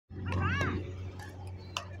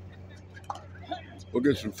We'll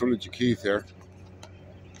get some footage of Keith here.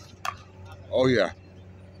 Oh yeah,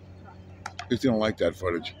 he's gonna like that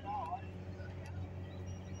footage.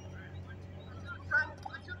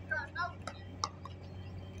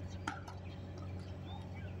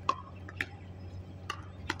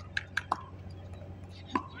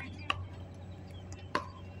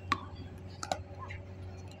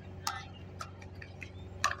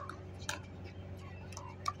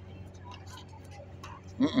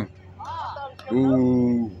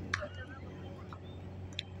 Ooh.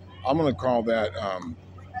 I'm gonna call that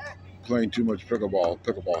playing too much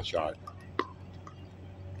pickleball shot.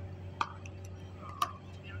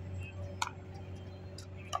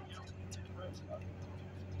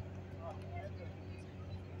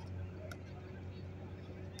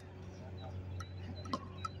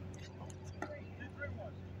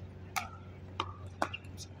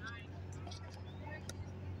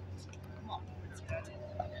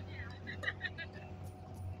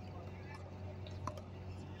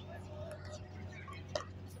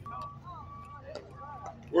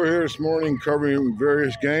 We're here this morning covering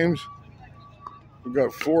various games. We've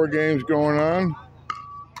got 4 games going on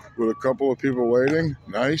with a couple of people waiting.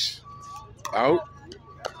 Nice. Out.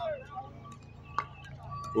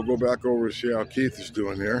 We'll go back over to see how Keith is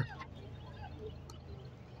doing here.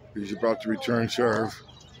 He's about to return serve.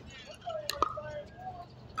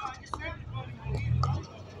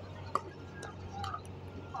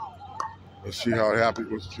 Let's see how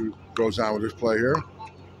goes on with this play here.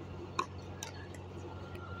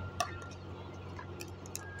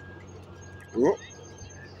 Ooh.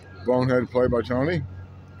 Bonehead play by Tony.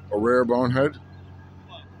 A rare bonehead.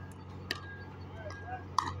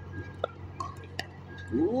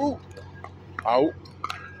 Ooh. Out.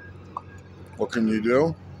 What can you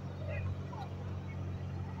do?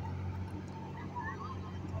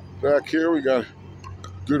 Back here we got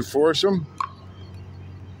good foursome.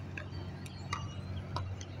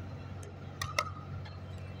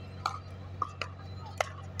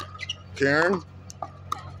 Karen,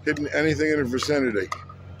 hitting anything in the vicinity.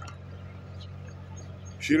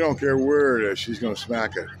 She don't care where it is, she's gonna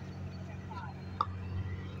smack it.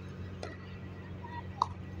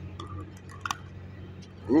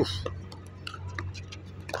 Oof.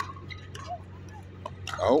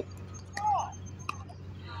 Oh.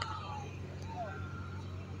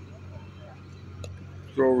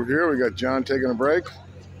 Go over here, we got John taking a break.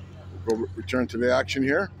 We'll go return to the action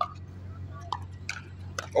here.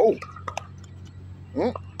 Oh.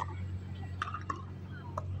 Hmm.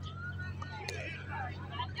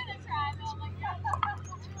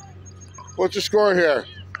 What's the score here?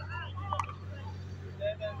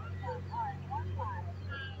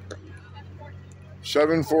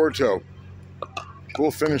 7-4-2.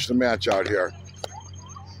 We'll finish the match out here.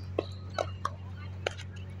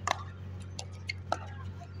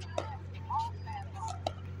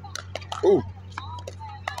 Ooh.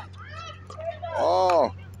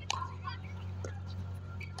 Oh.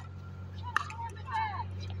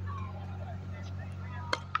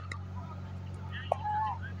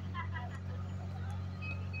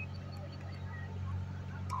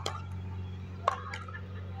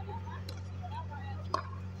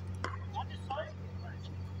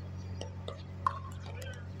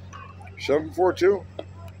 Seven, 4-2.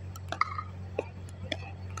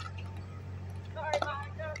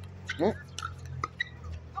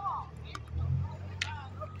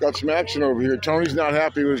 Got some action over here. Tony's not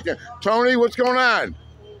happy with his game. Tony, what's going on?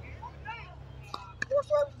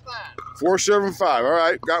 4-7-5. All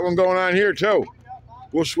right, got one going on here too.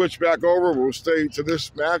 We'll switch back over. We'll stay to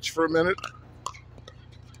this match for a minute.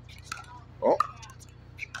 Oh,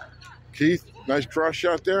 Keith, nice cross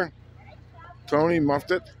shot there. Tony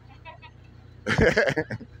muffed it.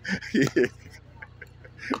 Yeah.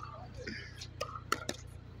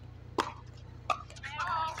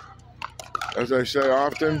 As I say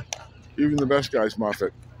often, even the best guys muff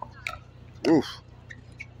it. Oof.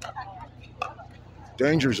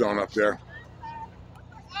 Danger zone up there.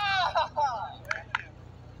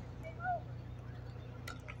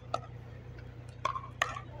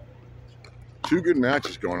 Two good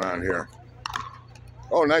matches going on here.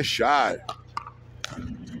 Oh, nice shot.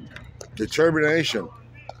 Determination.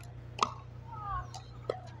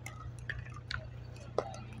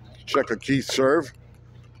 Check a Keith serve.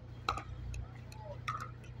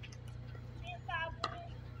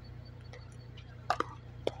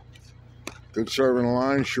 Good serve in the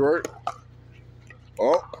line, short.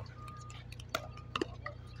 Oh.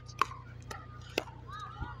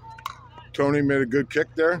 Tony made a good kick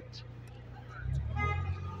there.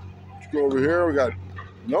 Let's go over here. We got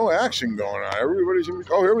no action going on. Everybody's in.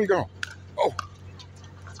 Oh, here we go. Oh.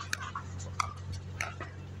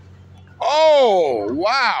 Oh,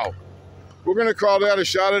 wow. We're going to call that a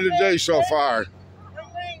shot of the day so far.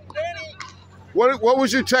 What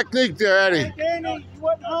was your technique there, Eddie? Hey, Danny, you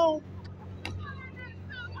wasn't home.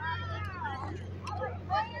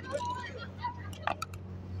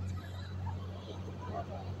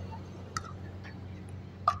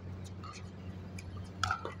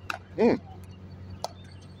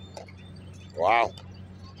 Wow.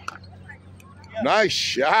 Nice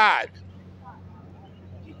shot.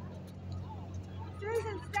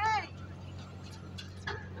 Susan, stay.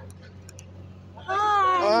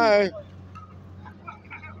 Hi.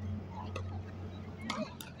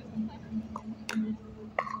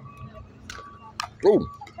 Oh,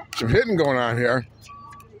 some hitting going on here.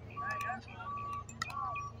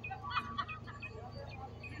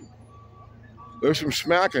 There's some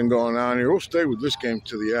smacking going on here. We'll stay with this game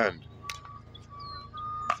to the end.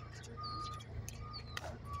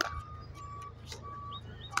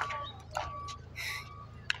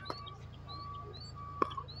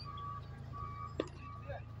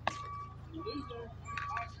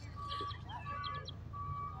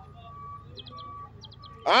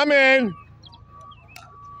 I'm in.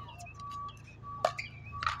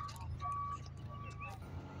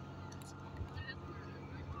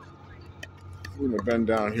 We're going to bend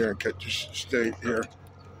down here and catch this state here.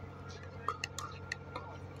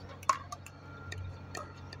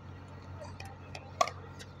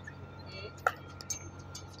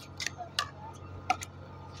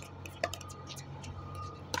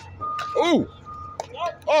 Oh!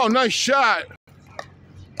 Oh, nice shot.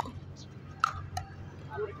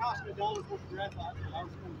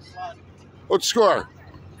 What's the score?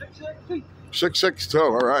 6-6-2.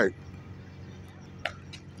 All right.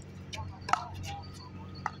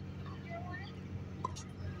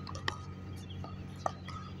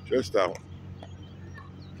 Just out.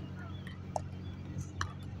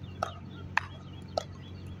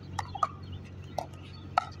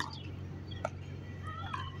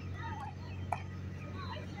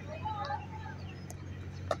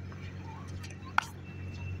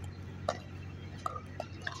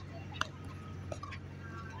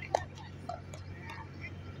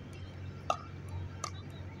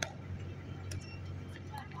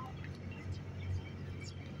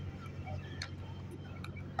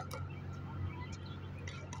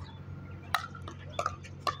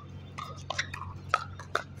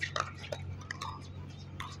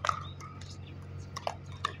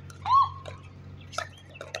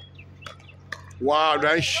 Wow,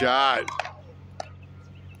 nice shot.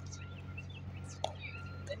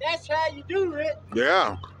 And that's how you do it.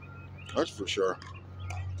 Yeah, that's for sure.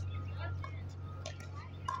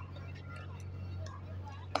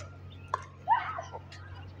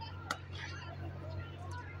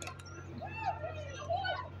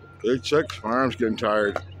 Big 6, my arm's getting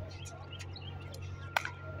tired.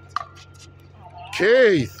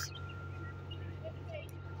 Keith.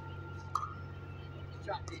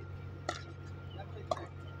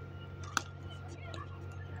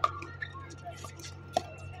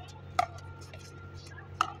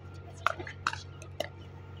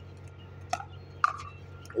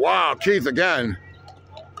 Wow, Keith again.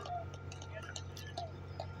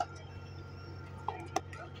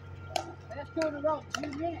 Let's go to the road. 2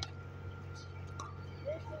 minutes.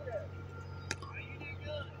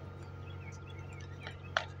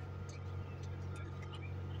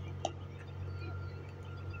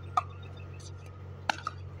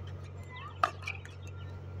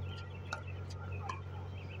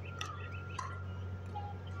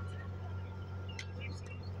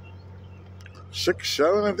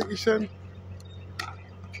 6-7, I think he said.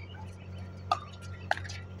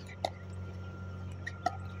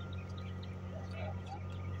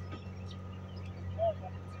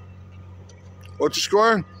 What's the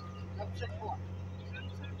score?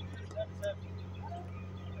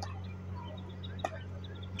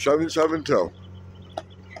 7-7-2.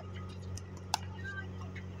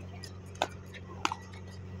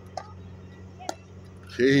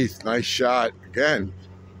 Keith, nice shot again.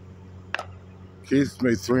 Keith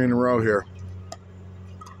made 3 in a row here.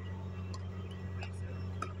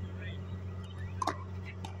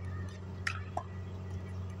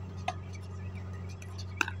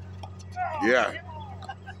 Yeah,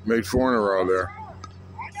 made 4 in a row there.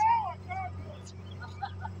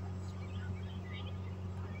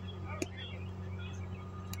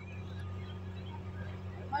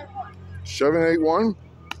 Seven, 8-1.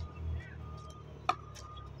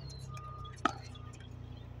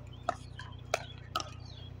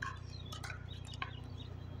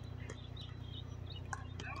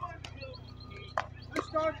 Who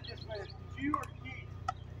started this man? You or Keith?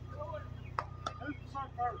 Who's the son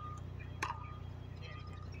first?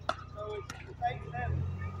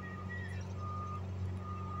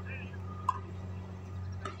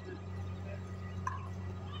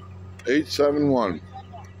 Eight, 7-1.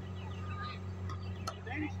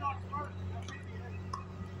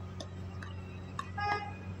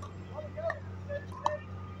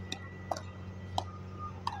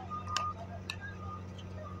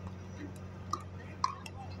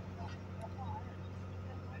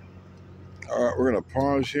 All right, we're going to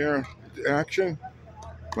pause here. Action.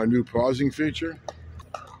 My new pausing feature.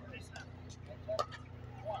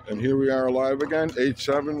 And here we are live again.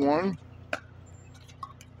 8-7-1.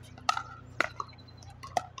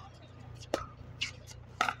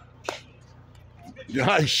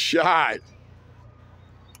 Nice shot.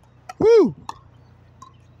 Woo!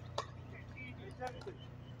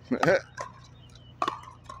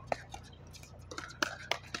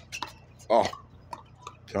 Oh,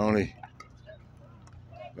 Tony.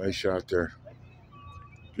 Nice shot there.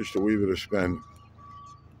 Just a wee bit of spin.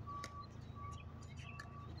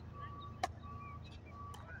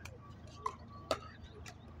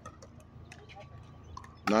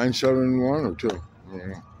 Nine, 7-1 or 2? I don't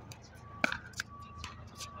know.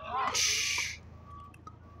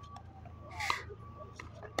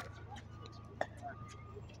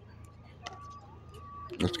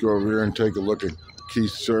 Let's go over here and take a look at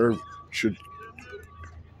Keith's serve. Should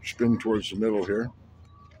spin towards the middle here.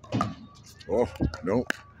 Oh,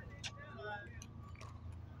 nope.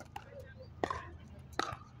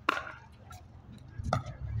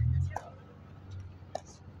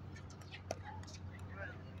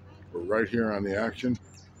 We're right here on the action.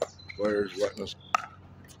 Players letting us.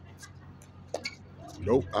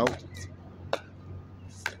 Nope, out.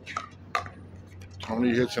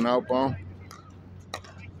 Tony hits an out ball.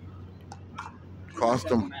 Cost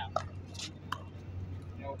him.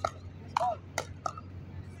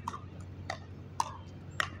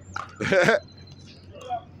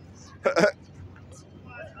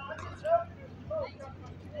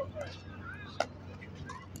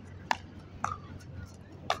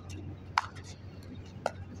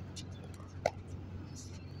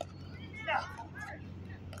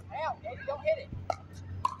 Don't hit it.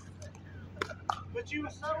 But you were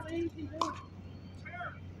so easy, dude.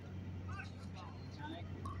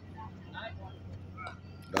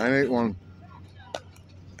 9-8-1.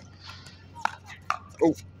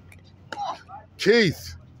 Oh,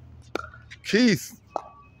 Keith,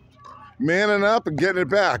 manning up and getting it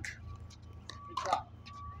back.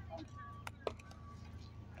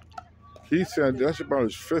 Keith said that's about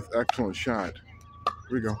his 5th excellent shot.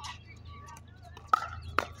 Here we go.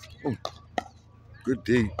 Oh, good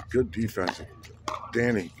defense.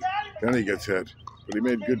 Danny gets hit, but he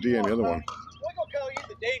made good D on the other one. We're gonna call you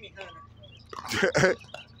the Danny Hunter.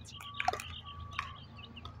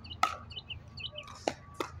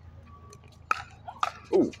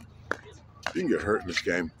 Oh, you can get hurt in this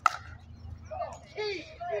game.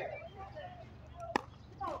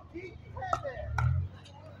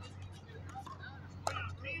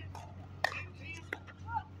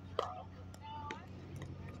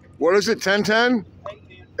 What is it, 10-10?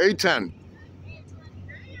 8-10.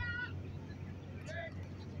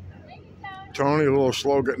 Tony, a little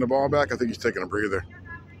slow getting the ball back. I think he's taking a breather.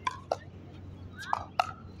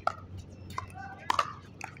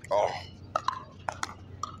 Oh.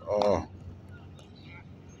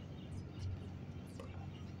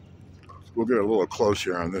 We'll get a little close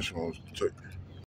here on this one.